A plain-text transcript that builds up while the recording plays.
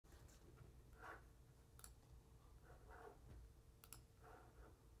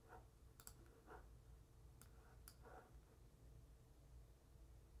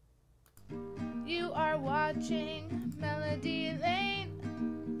You are watching Melody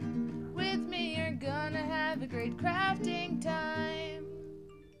Lane. With me, you're gonna have a great crafting time.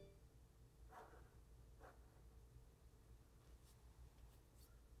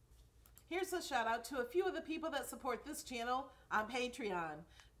 Here's a shout out to a few of the people that support this channel on Patreon.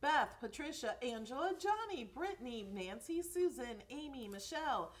 Beth, Patricia, Angela, Johnny, Brittany, Nancy, Susan, Amy,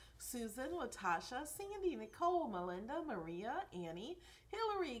 Michelle, Susan, Latasha, Sandy, Nicole, Melinda, Maria, Annie,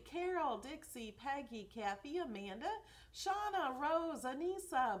 Hillary, Carol, Dixie, Peggy, Kathy, Amanda, Shauna, Rose,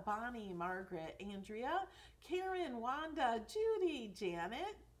 Anissa, Bonnie, Margaret, Andrea, Karen, Wanda, Judy,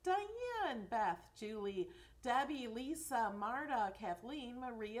 Janet, Diane, Beth, Julie, Debbie, Lisa, Marta, Kathleen,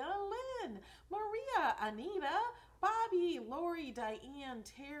 Maria, Lynn, Maria, Anita, Bobby, Lori, Diane,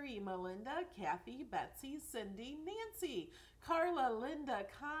 Terry, Melinda, Kathy, Betsy, Cindy, Nancy, Carla, Linda,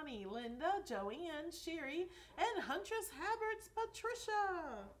 Connie, Linda, Joanne, Sherry, and Huntress Habert's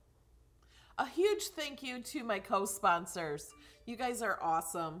Patricia. A huge thank you to my co-sponsors. You guys are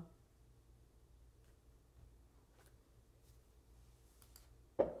awesome.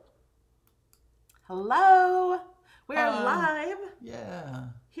 Hello, we are live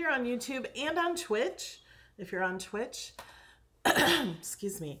here on YouTube and on Twitch, if you're on Twitch.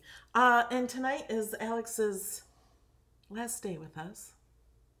 Excuse me. And tonight is Alex's last day with us.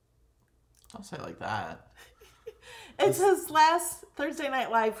 Don't say it like that. It's his last Thursday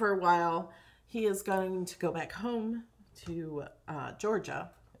Night Live for a while. He is going to go back home to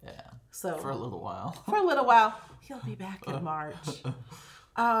Georgia. Yeah. So for a little while. For a little while. He'll be back in March.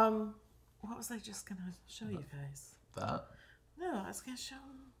 What was I just going to show you guys? That? No, I was going to show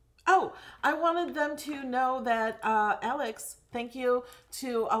them. Oh, I wanted them to know that Alex, thank you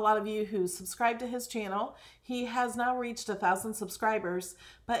to a lot of you who subscribed to his channel. He has now reached 1,000 subscribers,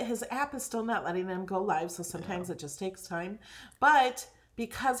 but his app is still not letting him go live, so sometimes it just takes time. But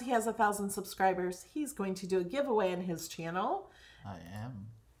because he has 1,000 subscribers, he's going to do a giveaway on his channel. I am.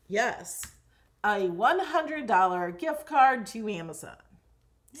 Yes. A $100 gift card to Amazon.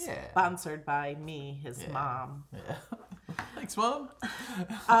 Yeah. Sponsored by me, his mom. Yeah. Thanks, Mom.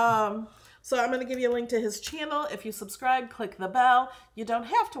 So I'm going to give you a link to his channel. If you subscribe, click the bell. You don't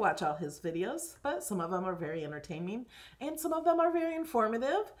have to watch all his videos, but some of them are very entertaining and some of them are very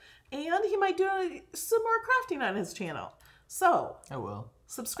informative. And he might do some more crafting on his channel. So I will.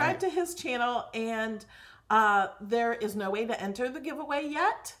 Subscribe to his channel, and there is no way to enter the giveaway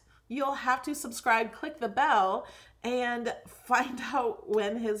yet. You'll have to subscribe, click the bell, and find out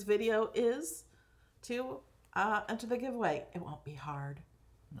when his video is to enter the giveaway. It won't be hard.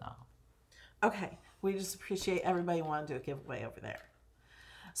 No. Okay, we just appreciate everybody wanting to do a giveaway over there.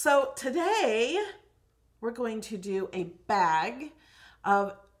 So today we're going to do a bag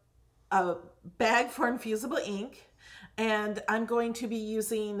for infusible ink, and I'm going to be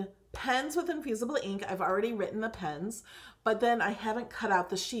using pens with infusible ink. I've already written the pens, but then I haven't cut out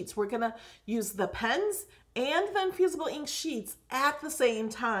the sheets. We're gonna use the pens and the infusible ink sheets at the same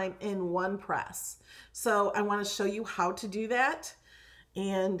time in one press. So I want to show you how to do that,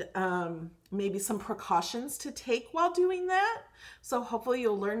 and maybe some precautions to take while doing that. So hopefully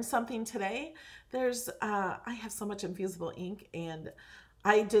you'll learn something today. I have so much infusible ink, and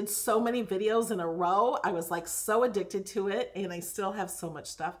I did so many videos in a row. I was like so addicted to it, and I still have so much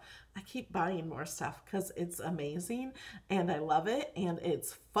stuff. I keep buying more stuff because it's amazing and I love it and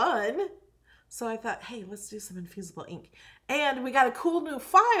it's fun. So I thought, hey, let's do some infusible ink. And we got a cool new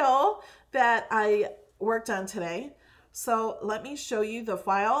file that I worked on today. So let me show you the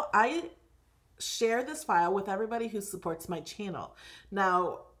file. I share this file with everybody who supports my channel.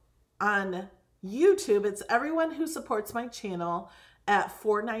 Now on YouTube, it's everyone who supports my channel at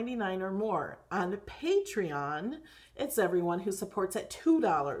 $4.99 or more. On Patreon, it's everyone who supports at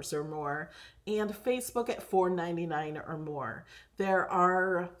 $2 or more, and Facebook at $4.99 or more. There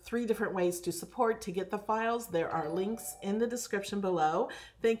are 3 different ways to support to get the files. There are links in the description below.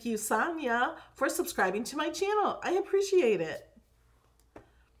 Thank you, Sonia, for subscribing to my channel. I appreciate it.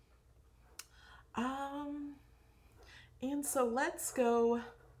 And so let's go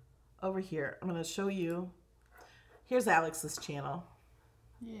over here. I'm going to show you. Here's Alex's channel.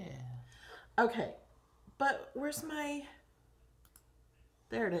 Yeah. Okay, but where's my,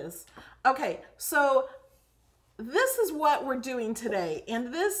 there it is. Okay, so this is what we're doing today.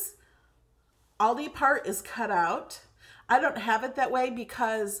 And this Aldi part is cut out. I don't have it that way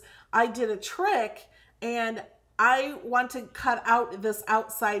because I did a trick and I want to cut out this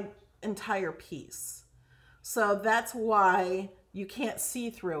outside entire piece. So that's why you can't see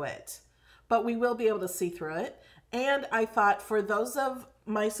through it, but we will be able to see through it. And I thought for those of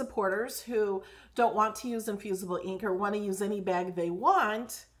my supporters who don't want to use infusible ink or want to use any bag they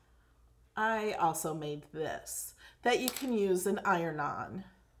want, I also made this that you can use an iron-on.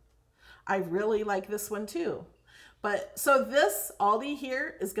 I really like this one too. But so this Aldi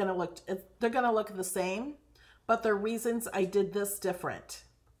here is going to look, they're going to look the same, but the reasons I did this different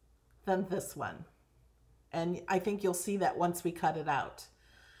than this one. And I think you'll see that once we cut it out.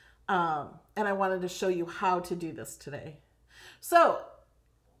 And I wanted to show you how to do this today. So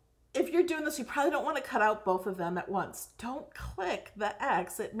if you're doing this, you probably don't want to cut out both of them at once. Don't click the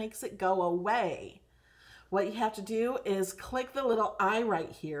X, it makes it go away. What you have to do is click the little eye right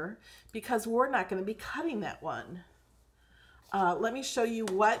here because we're not going to be cutting that one. Let me show you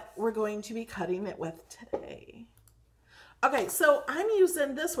what we're going to be cutting it with today. Okay, so I'm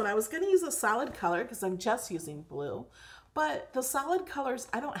using this one. I was going to use a solid color because I'm just using blue, but the solid colors,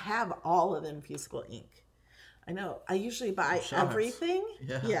 I don't have all of the Infusible ink. I know, I usually buy everything.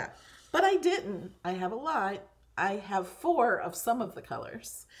 Yeah, but I didn't. I have a lot. I have 4 of some of the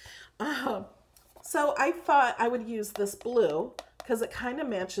colors. So I thought I would use this blue because it kind of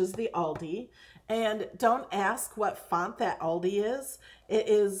matches the Aldi. And don't ask what font that Aldi is. It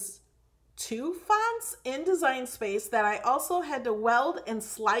is 2 fonts in Design Space that I also had to weld and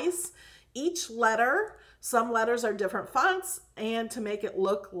slice each letter. Some letters are different fonts, and to make it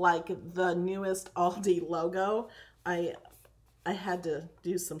look like the newest Aldi logo, I had to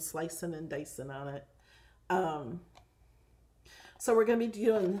do some slicing and dicing on it. So we're going to be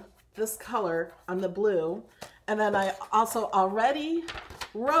doing this color on the blue, and then I also already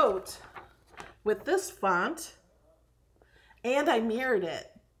wrote with this font, and I mirrored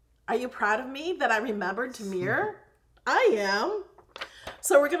it. Are you proud of me that I remembered to mirror? I am.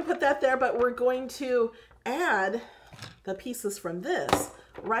 So we're going to put that there, but we're going to add the pieces from this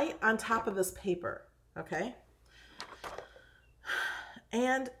right on top of this paper, okay?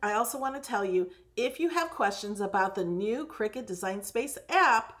 And I also want to tell you, if you have questions about the new Cricut Design Space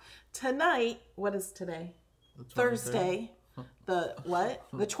app, tonight, what is today? Thursday, the what?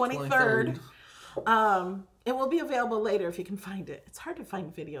 The 23rd. It will be available later if you can find it. It's hard to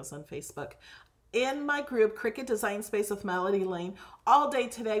find videos on Facebook. In my group, Cricut Design Space with Melody Lane, all day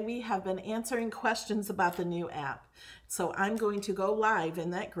today we have been answering questions about the new app. So I'm going to go live in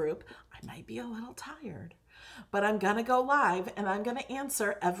that group. I might be a little tired, but I'm going to go live and I'm going to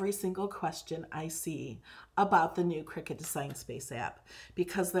answer every single question I see about the new Cricut Design Space app,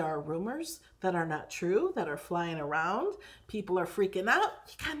 because there are rumors that are not true, that are flying around. People are freaking out.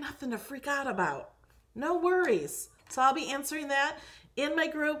 You got nothing to freak out about. No worries. So I'll be answering that in my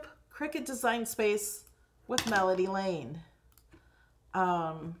group, Cricut Design Space with Melody Lane.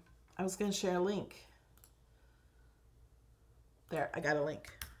 I was going to share a link. There, I got a link.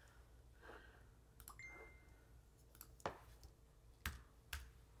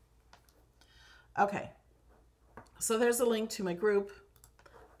 Okay, so there's a link to my group,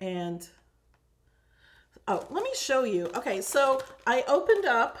 and oh, let me show you. Okay, so I opened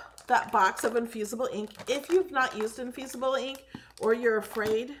up that box of Infusible ink. If you've not used Infusible ink or you're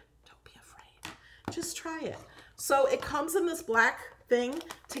afraid, don't be afraid. Just try it. So it comes in this black thing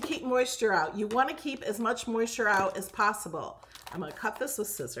to keep moisture out. You want to keep as much moisture out as possible. I'm going to cut this with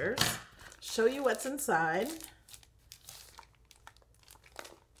scissors, show you what's inside.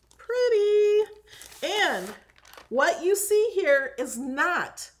 Pretty. And what you see here is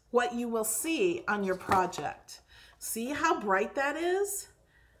not what you will see on your project. See how bright that is?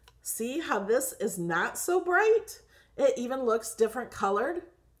 See how this is not so bright? It even looks different colored.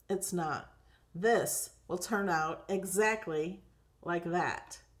 It's not. This will turn out exactly like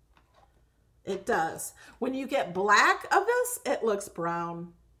that. It does. When you get black of this, it looks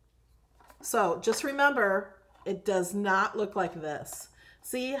brown. So just remember, it does not look like this.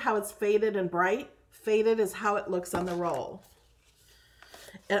 See how it's faded and bright? Faded is how it looks on the roll.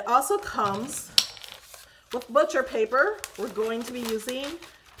 It also comes with butcher paper. We're going to be using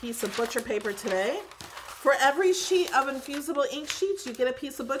a piece of butcher paper today. For every sheet of Infusible ink sheets, you get a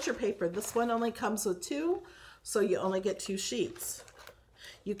piece of butcher paper. This one only comes with 2, so you only get 2 sheets.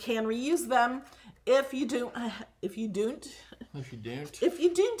 You can reuse them if you don't have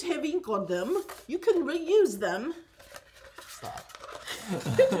ink on them. You can reuse them. Stop.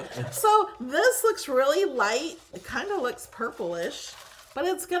 So this looks really light. It kind of looks purplish, but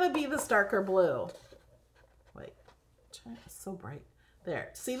it's going to be this darker blue. Wait, it's so bright.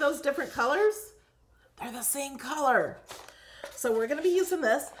 There. See those different colors? They're the same color. So we're going to be using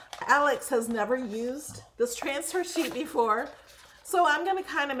this. Alex has never used this transfer sheet before, so I'm going to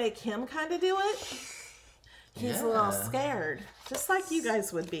kind of make him kind of do it. He's a little scared, just like you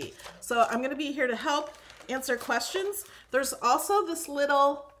guys would be. So I'm going to be here to help answer questions. There's also this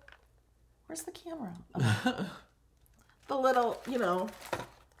little, where's the camera? The little, you know,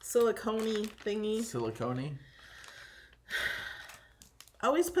 silicone thingy. Silicone.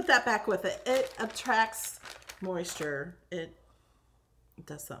 Always put that back with it. It attracts moisture. It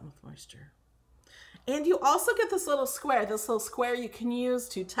does something with moisture. And you also get this little square. This little square you can use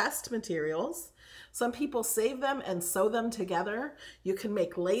to test materials. Some people save them and sew them together. You can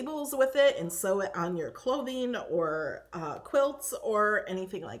make labels with it and sew it on your clothing or quilts or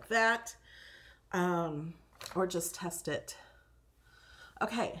anything like that. Or just test it.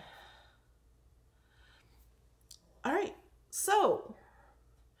 Okay. All right. So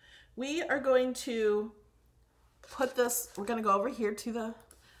we are going to put this, we're going to go over here to the...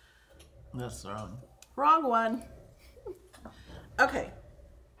 That's Wrong one. Okay.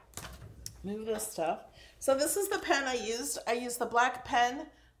 Move this stuff. So this is the pen I used. I used the black pen,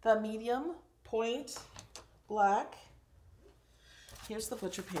 the medium point black. Here's the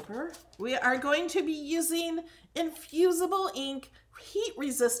butcher paper. We are going to be using Infusible Ink heat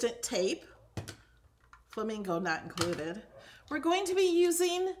resistant tape. Flamingo not included. We're going to be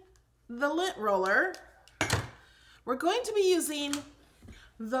using the lint roller. We're going to be using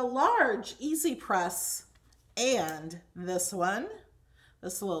the large Easy Press and this one.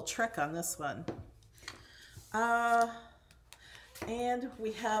 This is a little trick on this one. And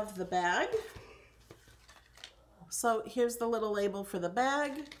we have the bag. So here's the little label for the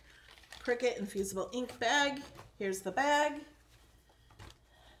bag. Cricut Infusible Ink bag. Here's the bag.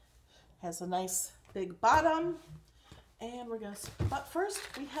 Has a nice big bottom. And we're gonna, but first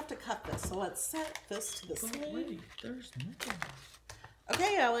we have to cut this. So let's set this to the side. Wait, there's nothing.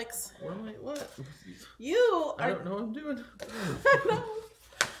 Okay, Alex. Wait, what? You are, I don't know what I'm doing.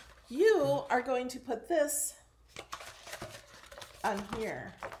 You are going to put this on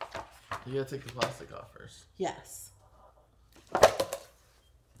here. You gotta take the plastic off first. Yes.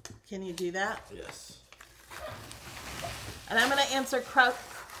 Can you do that? Yes. And I'm going to answer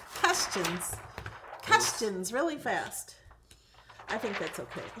questions really fast. I think that's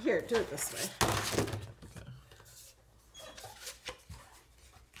okay. Here, do it this way. Okay.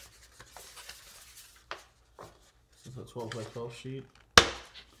 This is a 12 by 12 sheet.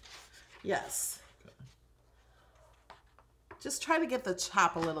 Yes. Okay. Just try to get the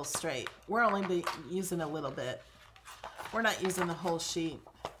chop a little straight. We're only using a little bit. We're not using the whole sheet.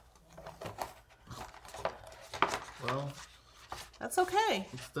 Well, that's okay.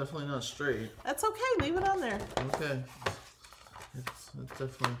 it's definitely not straight. That's okay. Leave it on there. Okay. It's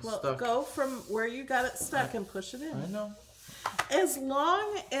definitely Well, stuck. go from where you got it stuck and push it in. I know. As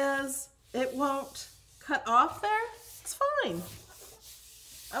long as it won't cut off there, it's fine.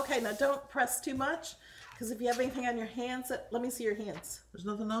 Okay, now don't press too much, because if you have anything on your hands, let me see your hands. There's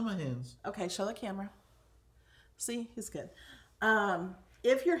nothing on my hands. Okay, show the camera. See, he's good.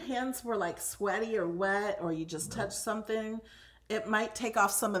 If your hands were like sweaty or wet, or you just touched something, it might take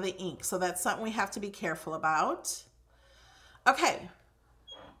off some of the ink. So that's something we have to be careful about. Okay,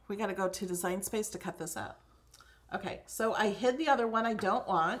 we got to go to Design Space to cut this out. Okay, so I hid the other one I don't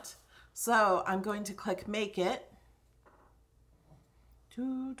want. So I'm going to click Make It. Hey,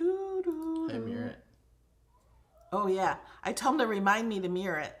 mirror it. Oh yeah, I told him to remind me to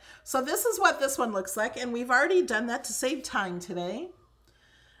mirror it. So this is what this one looks like, and we've already done that to save time today.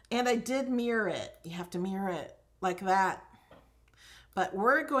 And I did mirror it. You have to mirror it like that. But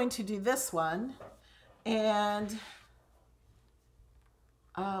we're going to do this one, and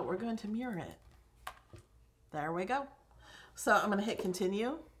we're going to mirror it. There we go. So I'm going to hit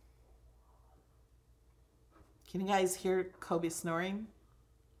continue. Can you guys hear Kobe snoring?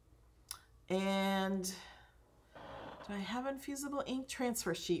 And do I have Infusible Ink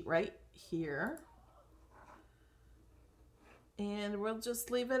Transfer sheet right here? And we'll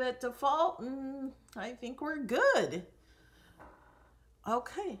just leave it at default, and I think we're good.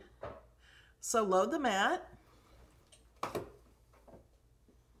 Okay, so load the mat.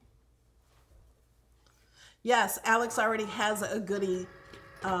 Yes, Alex already has a goodie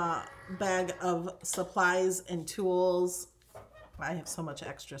bag of supplies and tools. I have so much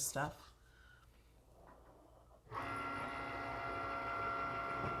extra stuff.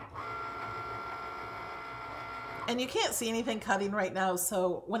 And you can't see anything cutting right now,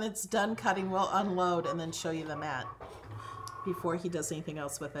 so when it's done cutting, we'll unload and then show you the mat before he does anything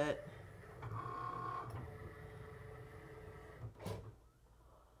else with it.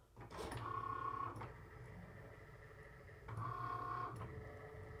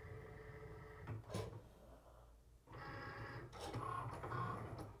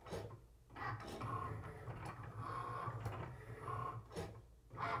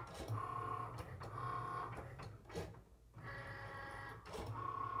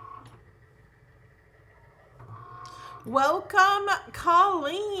 Welcome,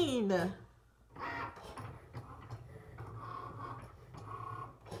 Colleen.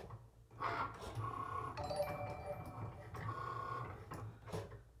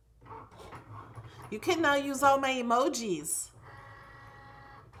 You can now use all my emojis.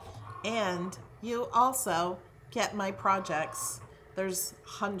 And you also get my projects. There's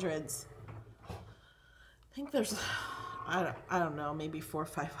hundreds. I think there's, I don't know, maybe 400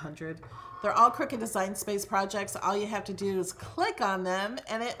 or 500. They're all Crooked Design Space projects. All you have to do is click on them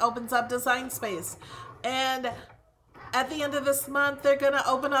and it opens up Design Space. And at the end of this month, they're gonna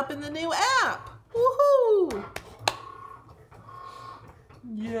open up in the new app. Woohoo!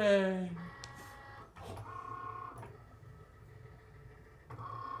 Yay.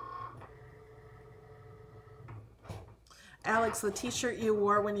 Alex, the t-shirt you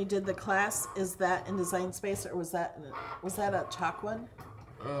wore when you did the class, is that in Design Space or was that a chalk one?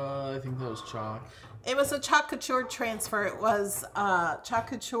 I think that was chalk. It was a Chalk Couture transfer. It was Chalk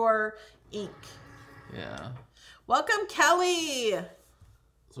Couture ink. Yeah. Welcome, Kelly.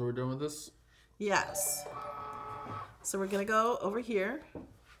 So we're done with this? Yes. So we're gonna go over here.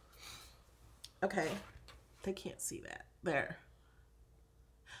 Okay. They can't see that. There.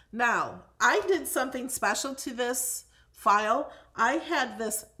 Now, I did something special to this file. I had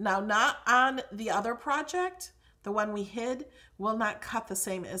this, now not on the other project, the one we hid, will not cut the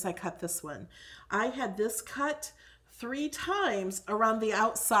same as I cut this one. I had this cut 3 times around the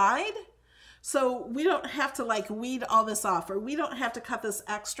outside, so we don't have to like weed all this off, or we don't have to cut this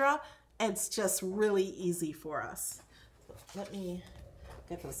extra. It's just really easy for us. Let me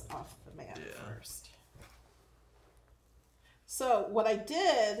get this off the mat first. So what I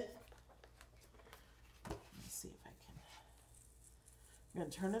did, let's see if I can, I'm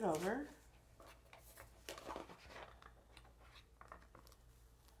going to turn it over.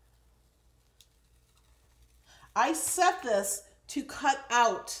 I set this to cut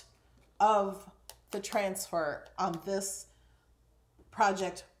out of the transfer on this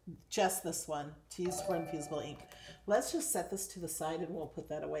project, just this one, to use for Infusible ink. Let's just set this to the side and we'll put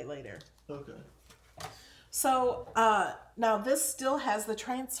that away later. Okay. So now this still has the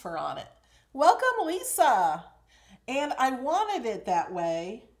transfer on it. Welcome, Lisa. And I wanted it that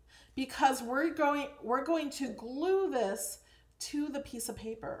way because we're going to glue this to the piece of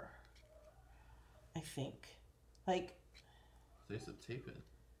paper, I think. Like, They said tape it.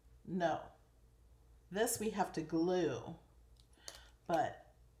 no. This we have to glue. But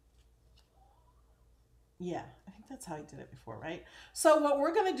yeah, I think that's how I did it before, right? So what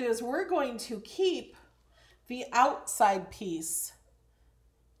we're going to do is we're going to keep the outside piece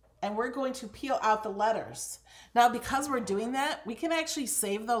and we're going to peel out the letters. Now, because we're doing that, we can actually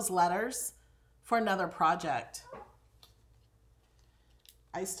save those letters for another project.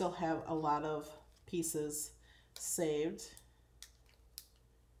 I still have a lot of pieces saved.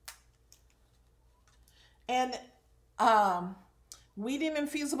 And weeding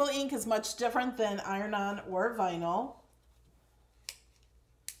infusible ink is much different than iron-on or vinyl.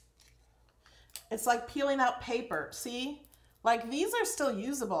 It's like peeling out paper. See? Like, these are still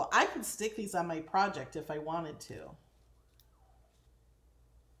usable. I could stick these on my project if I wanted to.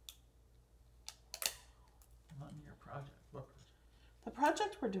 Not in your project. What project? The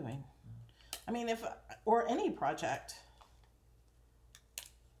project we're doing. I mean, or any project.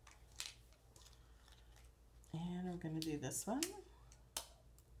 And we're going to do this one.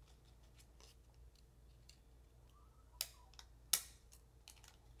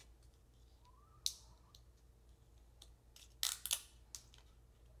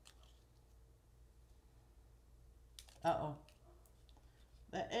 Uh-oh.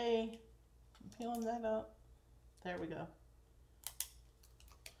 The A. I'm peeling that up. There we go.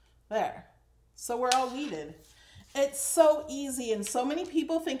 There. So we're all weeded. It's so easy, and so many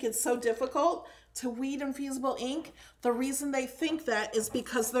people think it's so difficult to weed infusible ink. The reason they think that is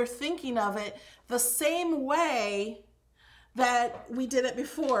because they're thinking of it the same way that we did it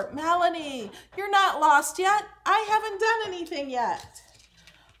before. Melanie, you're not lost yet. I haven't done anything yet.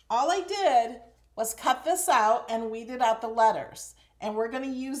 All I did was cut this out and weeded out the letters, and we're going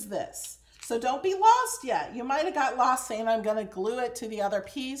to use this. So don't be lost yet. You might have got lost saying I'm going to glue it to the other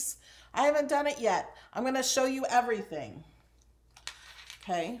piece. I haven't done it yet. I'm going to show you everything.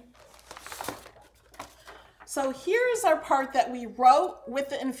 Okay. So here's our part that we wrote with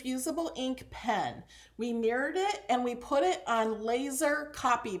the infusible ink pen. We mirrored it and we put it on laser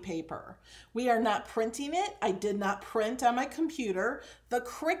copy paper. We are not printing it. I did not print on my computer. The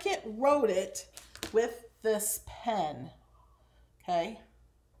Cricut wrote it with this pen. Okay.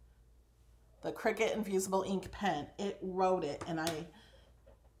 The Cricut Infusible Ink pen. It wrote it, and I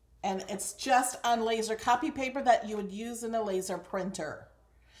And it's just on laser copy paper that you would use in a laser printer.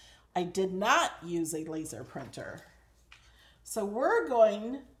 I did not use a laser printer. So we're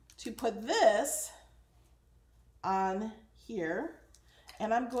going to put this on here,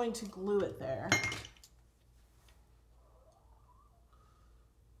 and I'm going to glue it there.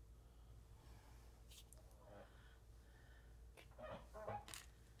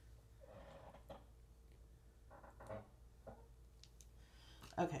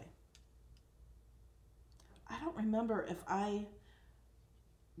 Okay. I don't remember if I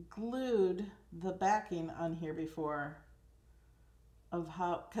glued the backing on here before of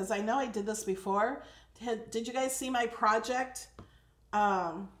how, because I know I did this before. Did you guys see my project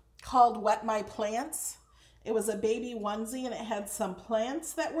called Wet My Plants? It was a baby onesie and it had some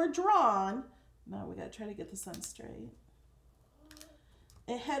plants that were drawn. Now we gotta try to get this on straight.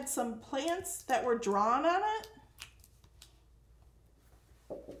 It had some plants that were drawn on it.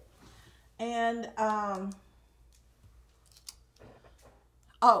 And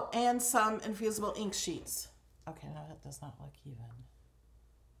oh, and some infusible ink sheets. Okay, now that does not look even.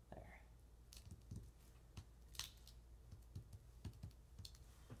 There.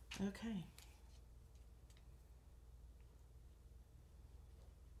 Okay.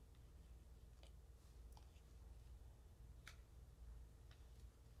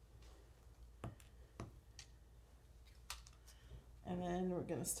 And then we're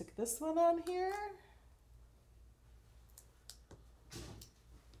going to stick this one on here.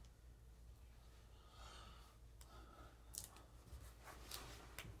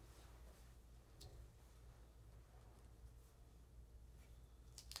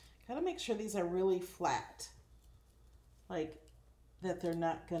 Gotta make sure these are really flat. Like that they're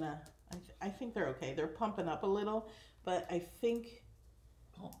not gonna, I think they're okay. They're pumping up a little, but I think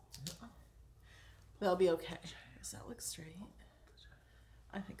they'll be okay. Does that look straight?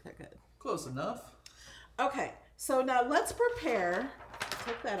 I think they're good. Close enough. Okay, so now let's prepare,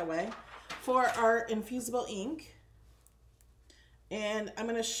 take that away, for our infusible ink. And I'm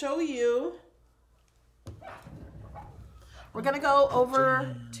gonna show you, we're gonna go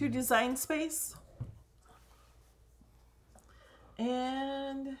over to Design Space.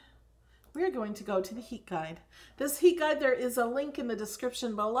 And we're going to go to the heat guide. This heat guide, there is a link in the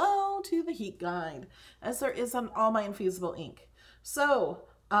description below to the heat guide, as there is on all my infusible ink. So,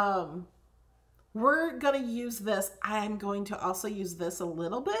 we're going to use this. I'm going to also use this a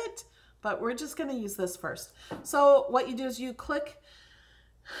little bit, but we're just going to use this first. So what you do is you click.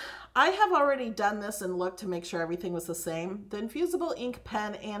 I have already done this and looked to make sure everything was the same. The infusible ink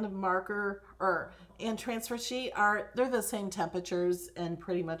pen and marker and transfer sheet they're the same temperatures and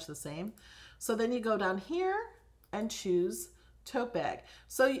pretty much the same. So then you go down here and choose tote bag.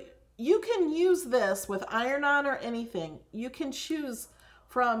 So you can use this with iron-on or anything. You can choose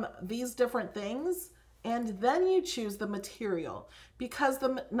from these different things and then you choose the material, because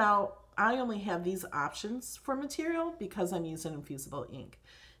now I only have these options for material because I'm using infusible ink.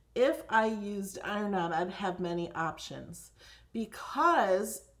 If I used iron-on, I'd have many options,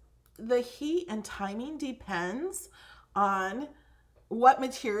 because the heat and timing depends on what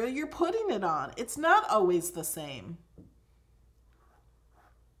material you're putting it on. It's not always the same.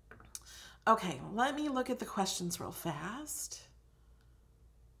 Okay, let me look at the questions real fast.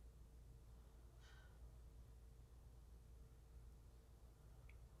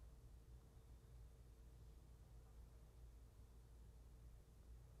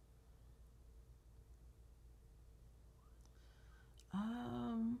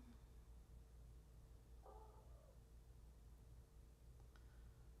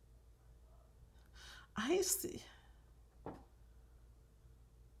 I see.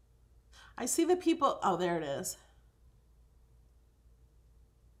 I see the people. Oh, there it is.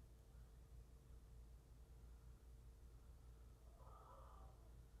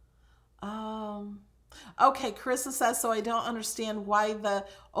 Okay, Carissa says, so I don't understand why the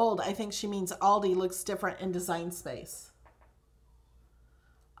old, I think she means Aldi, looks different in Design Space.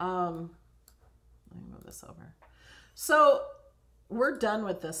 Let me move this over. So we're done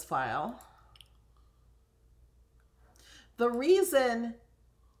with this file. The reason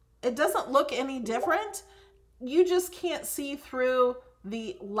it doesn't look any different, you just can't see through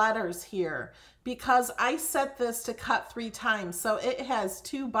the letters here, because I set this to cut 3 times. So it has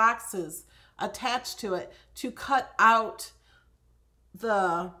 2 boxes attached to it to cut out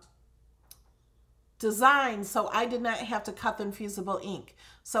the design, so I did not have to cut the infusible ink.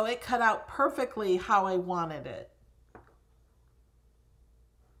 So it cut out perfectly how I wanted it.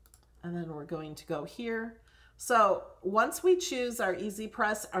 And then we're going to go here. So once we choose our Easy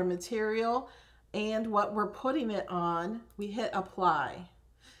Press, our material, and what we're putting it on, we hit apply.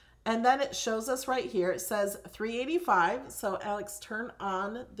 And then it shows us right here, it says 385. So Alex, turn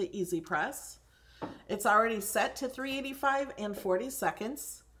on the Easy Press. It's already set to 385 and 40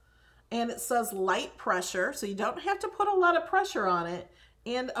 seconds. And it says light pressure, so you don't have to put a lot of pressure on it,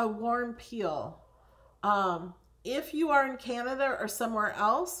 and a warm peel. If you are in Canada or somewhere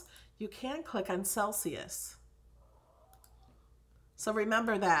else, you can click on Celsius. So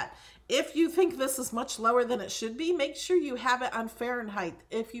remember that. If you think this is much lower than it should be, make sure you have it on Fahrenheit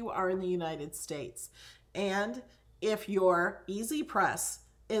if you are in the United States. And if your Easy Press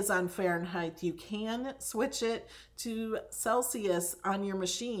is on Fahrenheit, you can switch it to Celsius on your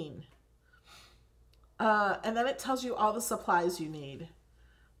machine. And then it tells you all the supplies you need.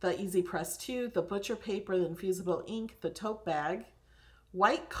 The Easy Press 2, the butcher paper, the infusible ink, the tote bag,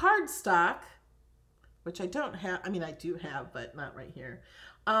 white cardstock, which I don't have. I mean, I do have, but not right here.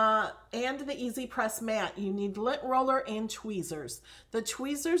 And the Easy Press mat. You need lint roller and tweezers. The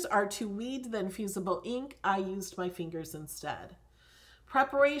tweezers are to weed the infusible ink. I used my fingers instead.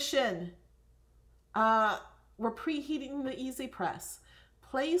 Preparation. We're preheating the Easy Press.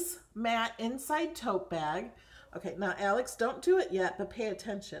 Place mat inside tote bag. Okay, now Alex, don't do it yet, but pay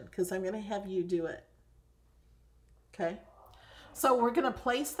attention because I'm going to have you do it. Okay. So we're going to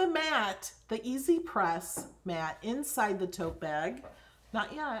place the mat, the Easy Press mat, inside the tote bag.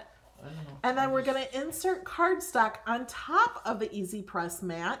 Not yet. I don't know. And then we're going to insert cardstock on top of the Easy Press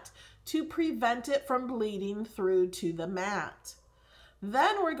mat to prevent it from bleeding through to the mat.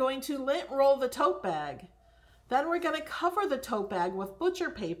 Then we're going to lint roll the tote bag. Then we're going to cover the tote bag with butcher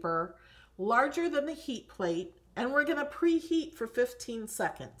paper larger than the heat plate, and we're going to preheat for 15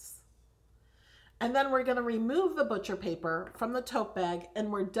 seconds. And then we're going to remove the butcher paper from the tote bag,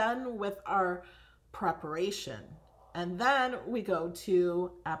 and we're done with our preparation. And then we go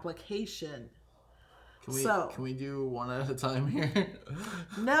to application. Can we do one at a time here?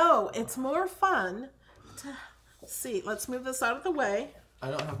 No, it's more fun to see. Let's move this out of the way.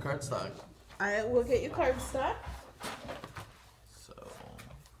 I don't have cardstock. I will get you cardstock. So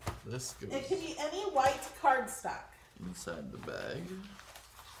this goes It can be any white cardstock. inside the bag.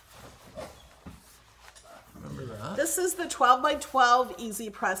 Remember that? This is the 12 by 12 Easy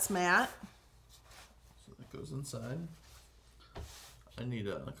Press mat. So that goes inside. I need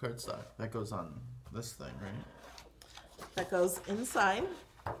a cardstock. That goes on this thing, right? That goes inside.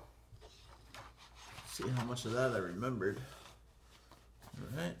 See how much of that I remembered. All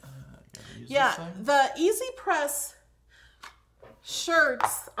right. Gotta use Yeah, this thing. the Easy Press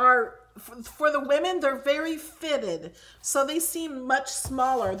shirts are, for the women, they're very fitted. So they seem much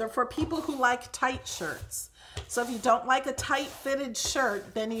smaller. They're for people who like tight shirts. So if you don't like a tight fitted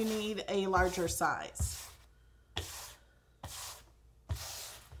shirt, then you need a larger size.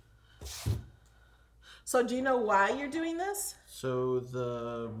 So do you know why you're doing this? So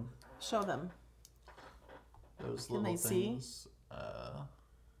the Show them. those Can little they see? things. Not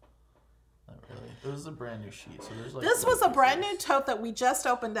really. It was a brand new sheet, so there's like. This was a little brand new pieces. tote that we just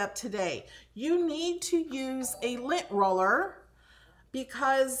opened up today. You need to use a lint roller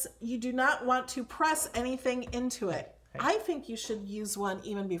because you do not want to press anything into it. I think you should use one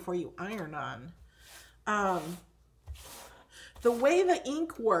even before you iron on. The way the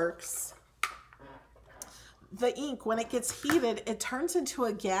ink works, the ink, when it gets heated, it turns into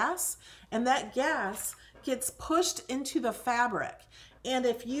a gas, and that gas gets pushed into the fabric. And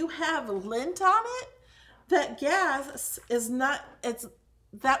if you have lint on it, that gas is not,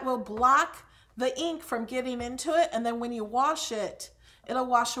 that will block the ink from getting into it. And then when you wash it, it'll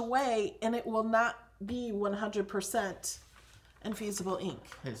wash away and it will not be 100% infusible ink.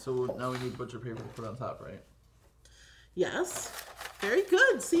 Okay, so now we need butcher paper to put on top, right? Yes. Very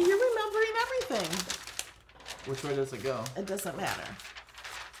good. See, you're remembering everything. Which way does it go? It doesn't matter.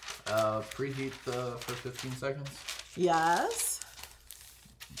 Preheat for 15 seconds. Yes.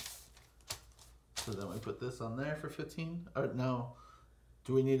 So then we put this on there for 15. Or no.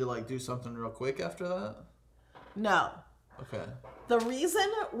 Do we need to like do something real quick after that? No. Okay. The reason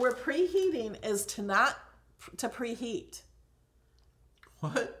we're preheating is to preheat.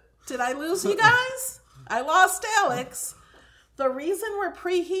 What? Did I lose you guys? I lost Alex. The reason we're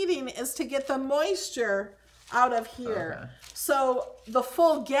preheating is to get the moisture out of here. Okay. So the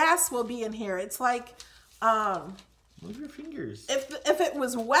full gas will be in here. It's like Move your fingers. if it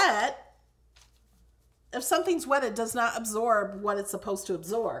was wet, if something's wet, it does not absorb what it's supposed to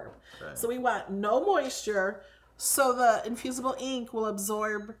absorb. Right. So we want no moisture so the infusible ink will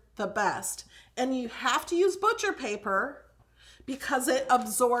absorb the best. And you have to use butcher paper because it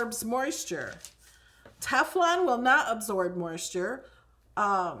absorbs moisture. Teflon will not absorb moisture.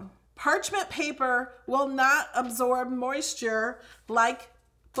 Parchment paper will not absorb moisture like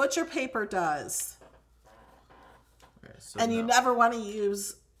Butcher paper does. Okay, so And you never want to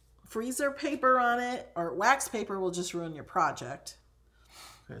use freezer paper on it, or wax paper will just ruin your project.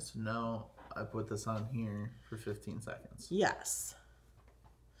 Okay, so now I put this on here for 15 seconds. Yes.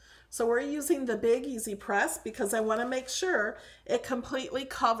 So we're using the big easy press because I want to make sure it completely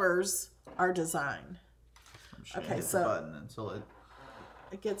covers our design. I'm just gonna Okay, hit so the button until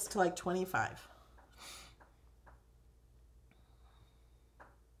it gets to like 25.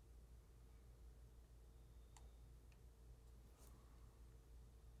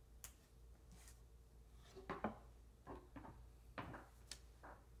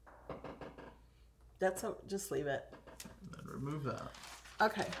 Just leave it. then remove that.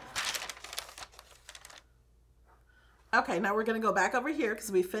 Okay. Okay, now we're going to go back over here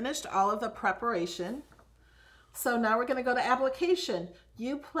because we finished all of the preparation. So now we're going to go to application.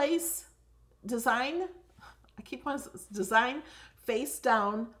 You place design, design face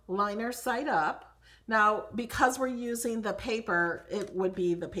down, liner side up. Now, because we're using the paper, it would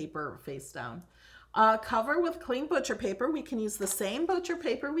be the paper face down. Cover with clean butcher paper. We can use the same butcher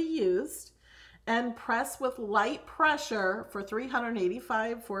paper we used. And press with light pressure for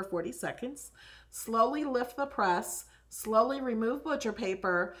 385 for 40 seconds. Slowly lift the press. Slowly remove butcher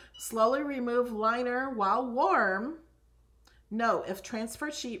paper. Slowly remove liner while warm. Note, if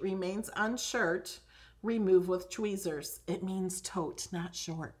transfer sheet remains unshort, remove with tweezers. It means tote, not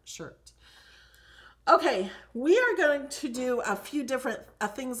shirt. Okay, we are going to do a few different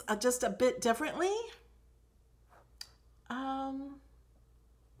things just a bit differently.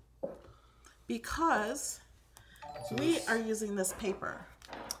 Because we are using this paper.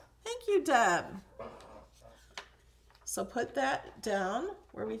 Thank you, Deb. So put that down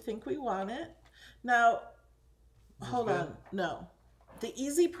where we think we want it. Now, hold on. No, the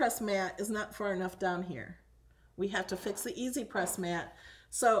easy press mat is not far enough down here. We have to fix the easy press mat.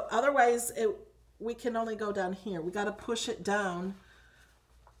 So otherwise, we can only go down here. We got to push it down.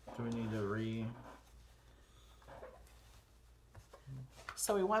 Do we need to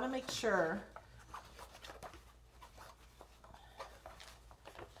So we want to make sure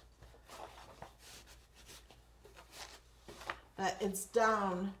that it's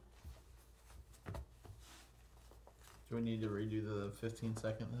down. Do we need to redo the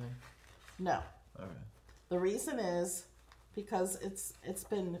 15-second thing? No. Okay. The reason is because it's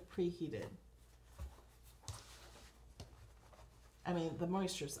been preheated. I mean, the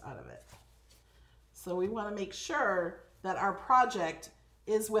moisture's out of it. So we want to make sure that our project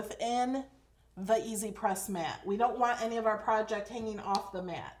is within the easy press mat. We don't want any of our project hanging off the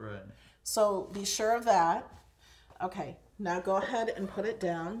mat. Right. So be sure of that. Okay, now go ahead and put it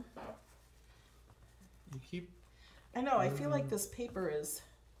down. You keep... I know, I feel like this paper is,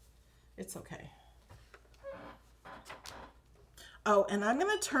 it's okay. Oh, and I'm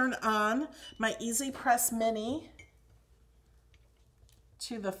gonna turn on my Easy Press Mini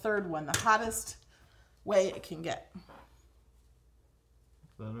to the third one, the hottest way it can get. Is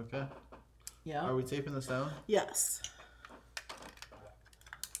that okay? Yeah. Are we taping this down? Yes.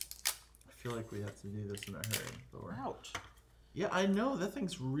 I feel like we have to do this in a hurry. But Ouch. yeah, I know. That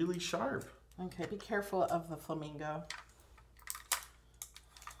thing's really sharp. Okay, be careful of the flamingo.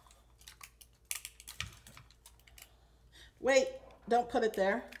 Wait, don't put it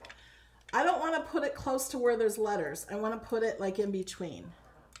there. I don't want to put it close to where there's letters. I want to put it like in between.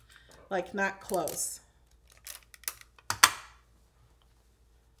 Like not close.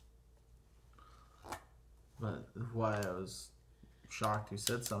 But why I was shocked you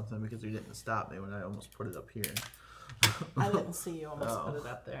said something, because you didn't stop me when I almost put it up here. I didn't see you almost put it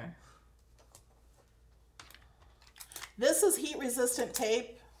up there. This is heat resistant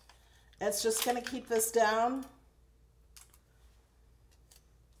tape. It's just going to keep this down.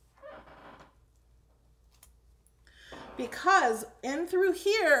 Because in through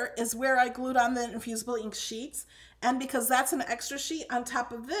here is where I glued on the Infusible ink sheets. And because that's an extra sheet on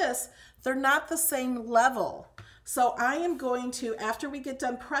top of this, they're not the same level. So I am going to, after we get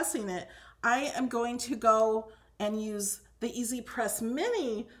done pressing it, I am going to go and use the Easy Press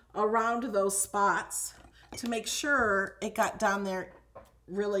Mini around those spots to make sure it got down there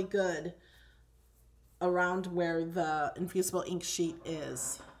really good around where the Infusible ink sheet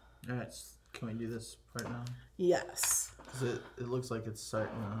is. All right, can we do this part now? Yes. Because it looks like it's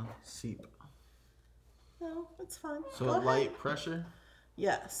starting to seep. No, it's fine. So Go ahead. light pressure?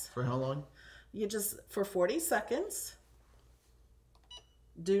 Yes. For how long? You just, for 40 seconds.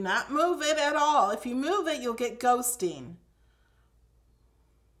 Do not move it at all. If you move it, you'll get ghosting.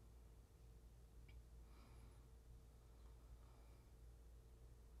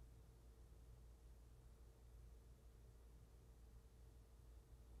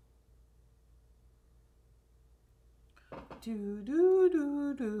 Do, do,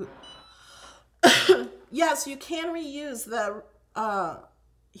 do, do. Yes, you can reuse the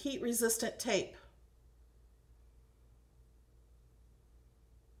heat resistant tape.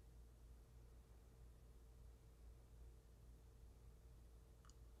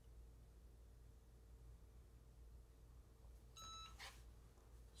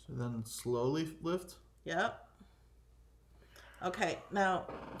 So then slowly lift. Yep. Okay, now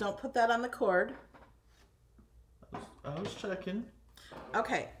don't put that on the cord. I was checking.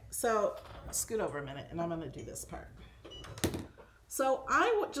 Okay, so scoot over a minute and I'm going to do this part. So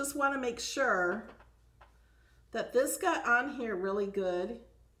I just want to make sure that this got on here really good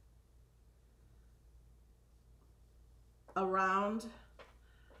around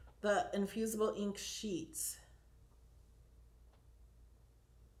the infusible ink sheets.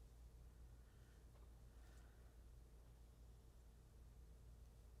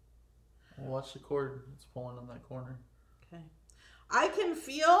 Watch the cord. It's pulling on that corner. Okay. I can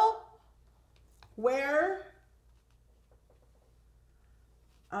feel where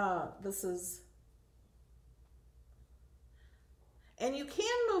this is. And you can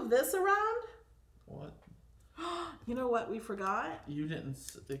move this around. What? You know what we forgot? You didn't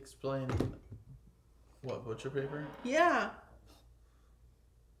explain what butcher paper? Yeah.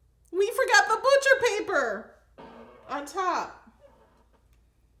 We forgot the butcher paper on top.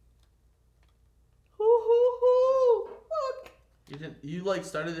 Hoo. Look. You didn't. You like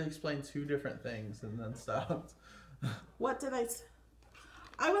started to explain two different things and then stopped. What did I?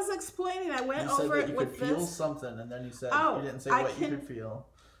 I was explaining. I went You said over that it you with could feel this. something, and then you said Oh, you didn't say I what you can- could feel.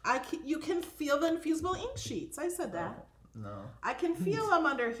 You can feel the infusible ink sheets. I said that. No. I can feel them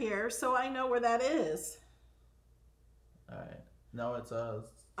under here, so I know where that is. All right. No, it's a.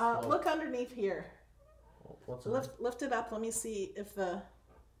 Look underneath here. What's it? Lift it up. Let me see if the.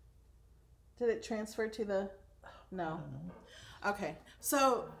 Did it transfer to the? No. Okay.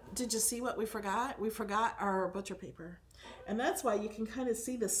 So did you see what we forgot? We forgot our butcher paper, and that's why you can kind of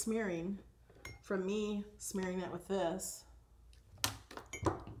see the smearing from me smearing it with this.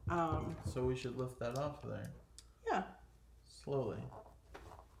 So we should lift that off there. Yeah. Slowly.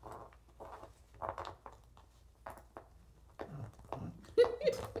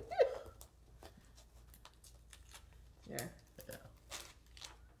 Here. Yeah.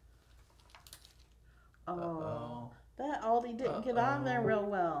 Oh, that Aldi didn't get on there real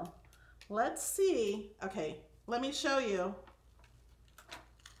well. Let's see. Okay, let me show you.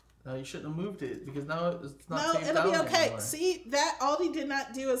 No, you shouldn't have moved it because now it's not No, taped it'll be down okay. anymore. See, that Aldi did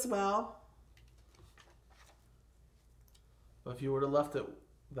not do as well. But if you would have left it,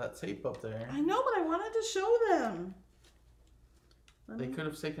 that tape up there, I know, but I wanted to show them. they could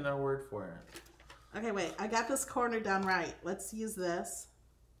have taken our word for it. Okay, wait. I got this corner done right. Let's use this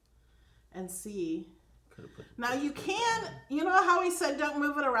and see. Could have put. Now you can, you know how we said don't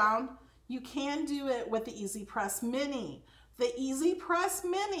move it around? You can do it with the Easy Press Mini. The Easy Press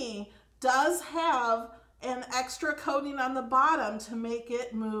Mini does have an extra coating on the bottom to make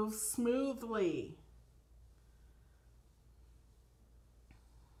it move smoothly.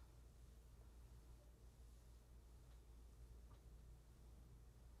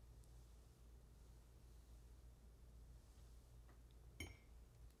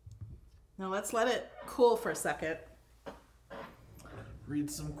 Now let's let it cool for a second. Read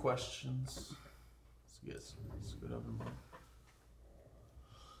some questions. Let's scoot over more.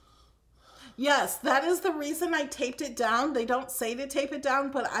 Yes, that is the reason I taped it down. They don't say to tape it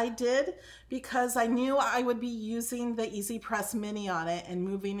down, but I did because I knew I would be using the Easy Press Mini on it and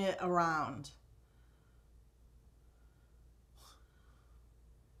moving it around.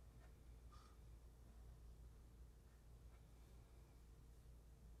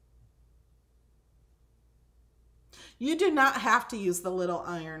 You do not have to use the little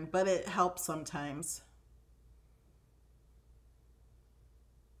iron, but it helps sometimes.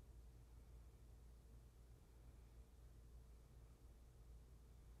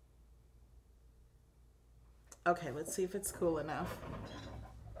 Okay, let's see if it's cool enough.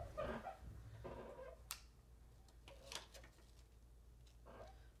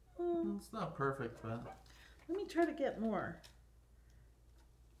 It's not perfect, but Let me try to get more.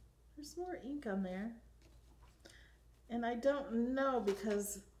 There's more ink on there. And I don't know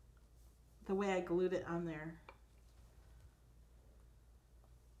because the way I glued it on there.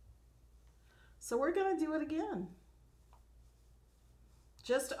 So we're gonna do it again.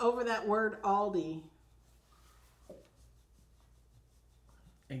 Just over that word Aldi.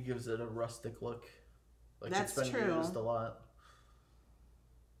 it gives it a rustic look. Like That's it's been true. used a lot.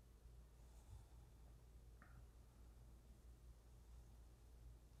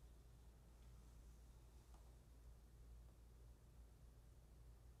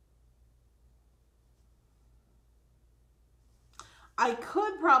 I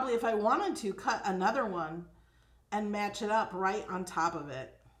could probably, if I wanted to, cut another one and match it up right on top of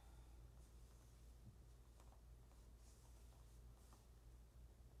it.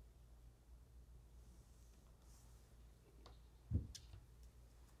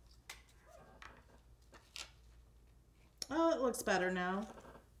 Oh, it looks better now.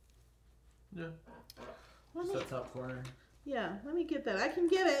 Yeah. Just that top corner. Yeah, let me get that. I can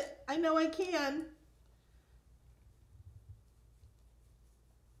get it. I know I can.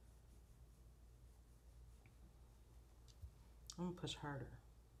 I'm gonna push harder.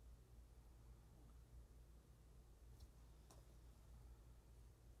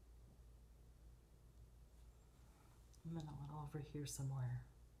 And then a little over here somewhere.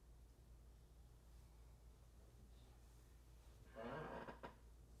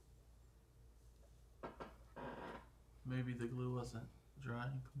 Maybe the glue wasn't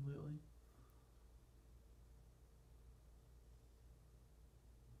drying completely.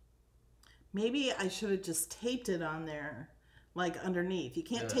 Maybe I should have just taped it on there, like underneath. You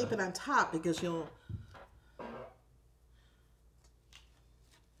can't tape it on top because you'll...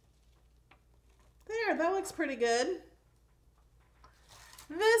 There, that looks pretty good.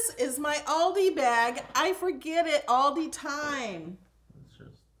 This is my Aldi bag. I forget it all the time. It's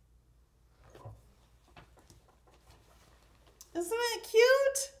just... Isn't it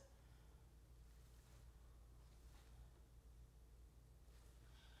cute?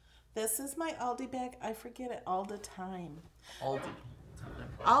 This is my Aldi bag. I forget it all the time. Aldi.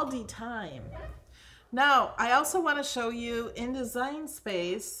 Aldi time. Now, I also want to show you in Design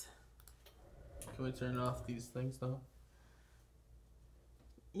Space. Can we turn off these things though?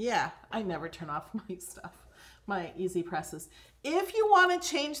 Yeah, I never turn off my stuff, my easy presses. If you want to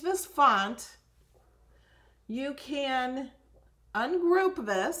change this font, you can ungroup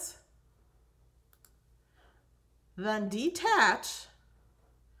this, then detach,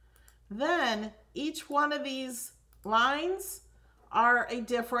 then each one of these lines are a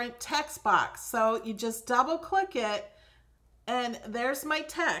different text box. So you just double click it and there's my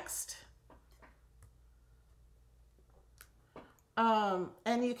text.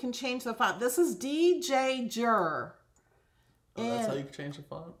 And you can change the font. This is DJ Jur. Oh, that's how you change the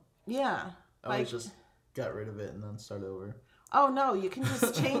font? Yeah. I always just got rid of it and then start over. Oh no, you can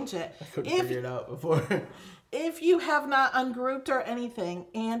just change it. I couldn't figure it out before. If you have not ungrouped or anything,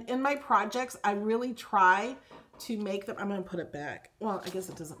 and in my projects, I really try to make them. I'm going to put it back. Well, I guess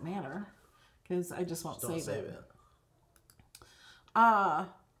it doesn't matter because I just won't save it.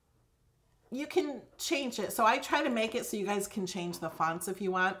 You can change it. So I try to make it so you guys can change the fonts if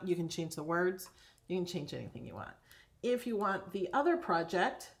you want. You can change the words. You can change anything you want. If you want the other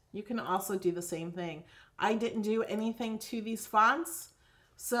project, you can also do the same thing. I didn't do anything to these fonts,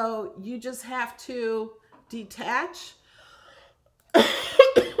 so you just have to detach,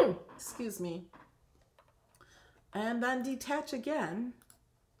 excuse me, and then detach again,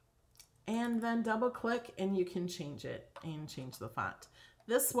 and then double click and you can change it and change the font.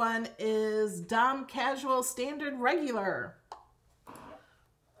 This one is Dom Casual Standard Regular.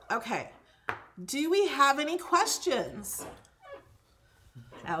 Okay, do we have any questions?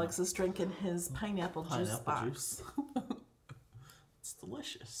 Alex is drinking his pineapple juice box. It's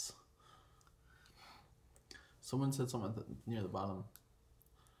delicious. Someone said something near the bottom.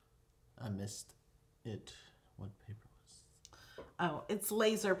 I missed it. What paper was? Oh, it's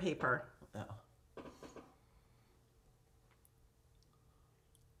laser paper. Oh.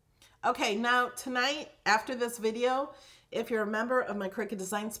 Okay, now tonight, after this video, if you're a member of my Cricut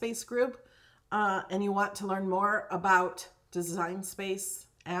Design Space group and you want to learn more about Design Space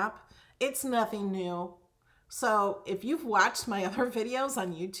app, it's nothing new. So if you've watched my other videos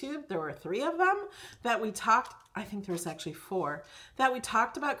on YouTube, there were 3 of them that we talked, I think there's actually 4, that we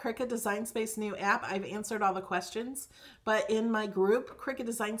talked about Cricut Design Space new app. I've answered all the questions, but in my group, Cricut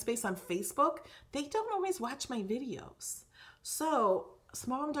Design Space on Facebook, they don't always watch my videos. So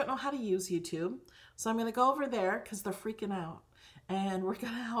some of them don't know how to use YouTube. So I'm gonna go over there because they're freaking out. And we're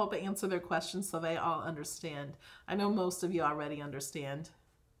gonna help answer their questions so they all understand. I know most of you already understand.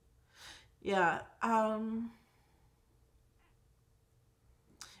 Yeah,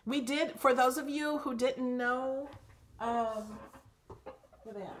 we did, for those of you who didn't know,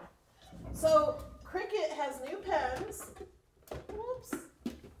 so Cricut has new pens. Whoops,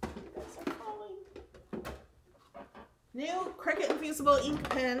 you guys are calling. New Cricut Infusible Ink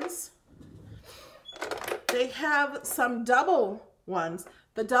pens. They have some double ones.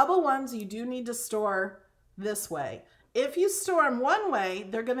 The double ones you do need to store this way. If you store them one way,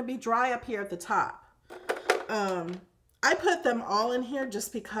 they're going to be dry up here at the top. I put them all in here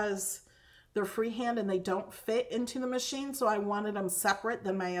just because They're freehand and they don't fit into the machine, so I wanted them separate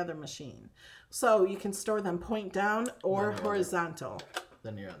than my other machine. So you can store them point down or horizontal.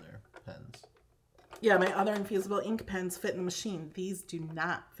 Then your other pens. Yeah, my other infusible ink pens fit in the machine. These do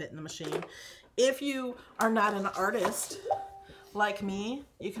not fit in the machine. If you are not an artist like me,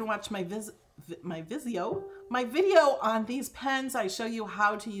 you can watch my video on these pens. I show you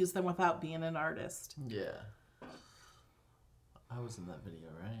how to use them without being an artist. Yeah. I was in that video,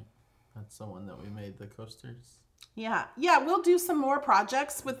 right? That's the one that we made the coasters. Yeah. Yeah, we'll do some more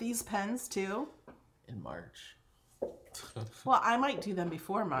projects with these pens too. In March. Well, I might do them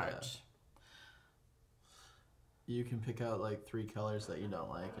before March. Yeah. You can pick out like 3 colors that you don't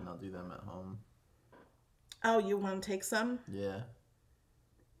like, and I'll do them at home. Oh, you want to take some? Yeah.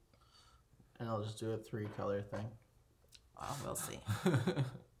 And I'll just do a 3-color thing. Oh, we'll see.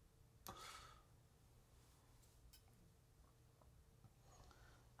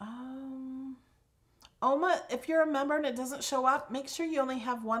 Oma, if you're a member and it doesn't show up, make sure you only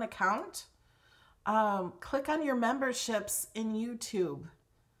have one account. Click on your memberships in YouTube.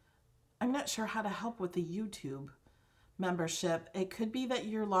 I'm not sure how to help with the YouTube membership. It could be that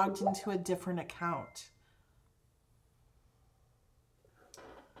you're logged into a different account.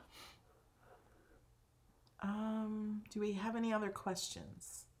 Do we have any other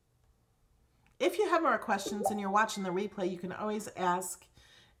questions? If you have more questions and you're watching the replay, you can always ask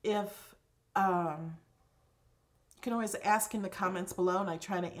in the comments below, and I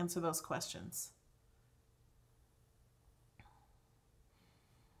try to answer those questions.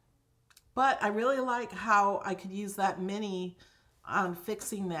 But I really like how I could use that mini on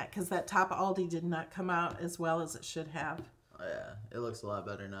fixing that, because that top Aldi did not come out as well as it should have. Oh yeah, it looks a lot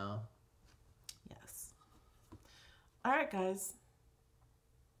better now. Yes. All right, guys.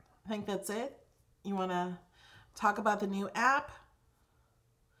 I think that's it. You want to talk about the new app?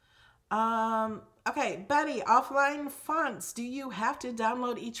 Okay, Betty, offline fonts. Do you have to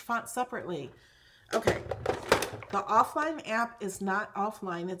download each font separately? Okay, the offline app is not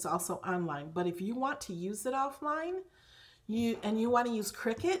offline, it's also online. But if you want to use it offline, you want to use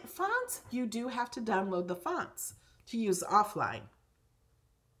Cricut fonts, you do have to download the fonts to use offline.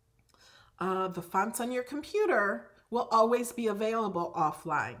 The fonts on your computer will always be available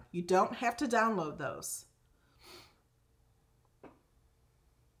offline. You don't have to download those.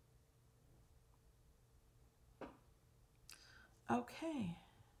 Okay.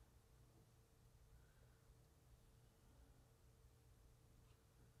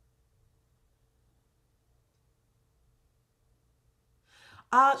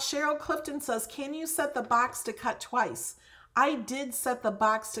 Cheryl Clifton says, can you set the box to cut twice? I did set the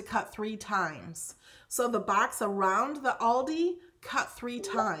box to cut 3 times. So the box around the Aldi cut 3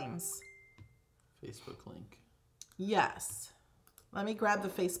 times. Facebook link. Yes. Let me grab the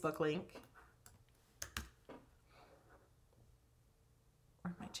Facebook link.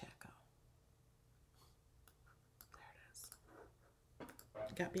 Where'd my chat go? There it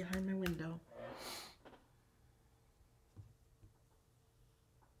is. Got behind my window.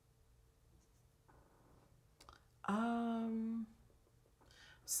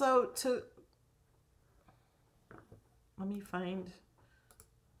 Let me find,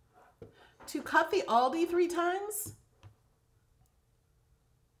 to cut the Aldi 3 times.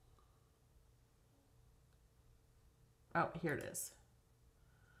 Oh, here it is.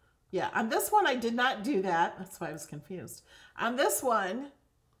 Yeah, on this one, I did not do that. That's why I was confused. On this one,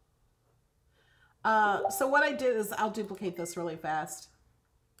 so what I did is, I'll duplicate this really fast.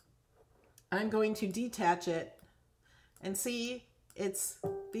 I'm going to detach it and see it's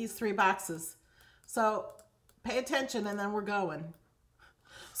these 3 boxes. So pay attention and then we're going.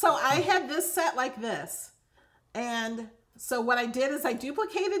 So I had this set like this. And so what I did is I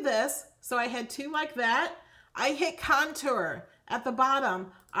duplicated this. So I had 2 like that. I hit contour at the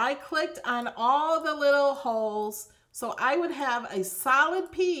bottom. I clicked on all the little holes. So I would have a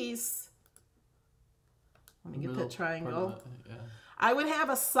solid piece. Let me get that triangle. Yeah. I would have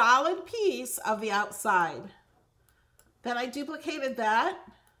a solid piece of the outside. Then I duplicated that.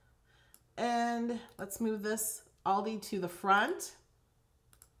 And let's move this Aldi to the front.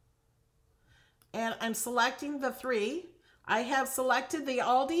 And I'm selecting the 3. I have selected the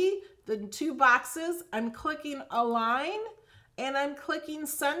Aldi, the 2 boxes. I'm clicking align, and I'm clicking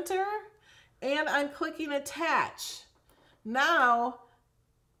center, and I'm clicking attach. Now,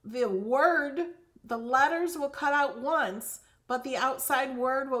 the letters will cut out once, but the outside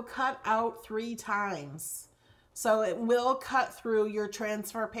word will cut out 3 times. So it will cut through your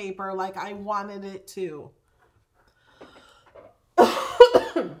transfer paper like I wanted it to.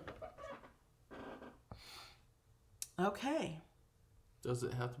 Okay. Does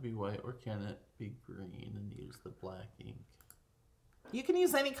it have to be white or can it be green and use the black ink? You can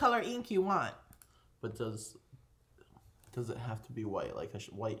use any color ink you want. But does it have to be white, like a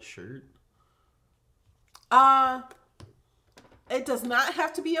white shirt? It does not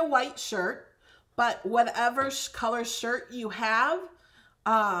have to be a white shirt, but whatever color shirt you have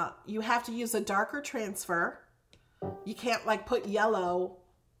to use a darker transfer. You can't like put yellow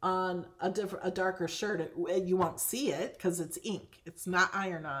on a darker shirt. You won't see it because it's ink. It's not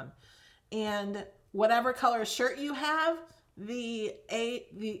iron-on. And whatever color shirt you have, the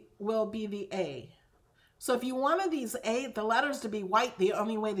will be the A. So if you wanted the letters to be white, the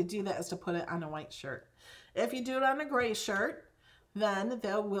only way to do that is to put it on a white shirt. If you do it on a gray shirt, then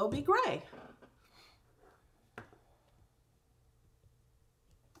they will be gray.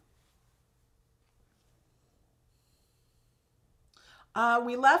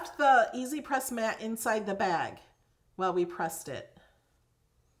 We left the Easy Press mat inside the bag while we pressed it.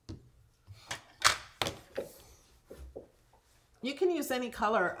 You can use any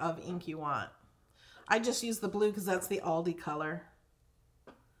color of ink you want. I just use the blue because that's the Aldi color.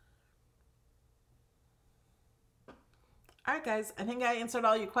 All right, guys, I think I answered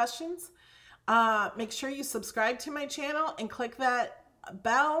all your questions. Make sure you subscribe to my channel and click that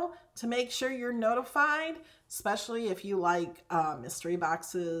bell to make sure you're notified, especially if you like mystery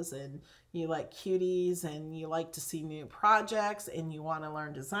boxes and you like cuties and you like to see new projects and you want to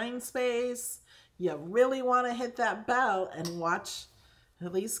learn Design Space. You really want to hit that bell and watch,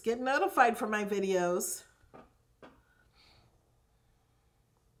 at least get notified for my videos.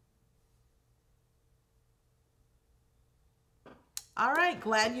 All right,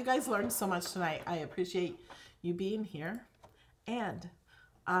 glad you guys learned so much tonight. I appreciate you being here. And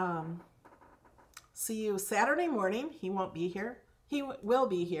see you Saturday morning. He won't be here. He will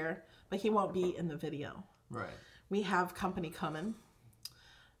be here, but he won't be in the video. Right. We have company coming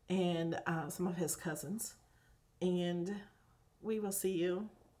and some of his cousins. And we will see you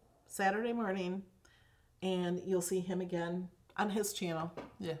Saturday morning. And you'll see him again on his channel.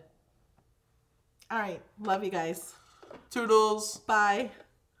 Yeah. All right. Love you guys. Toodles. Bye.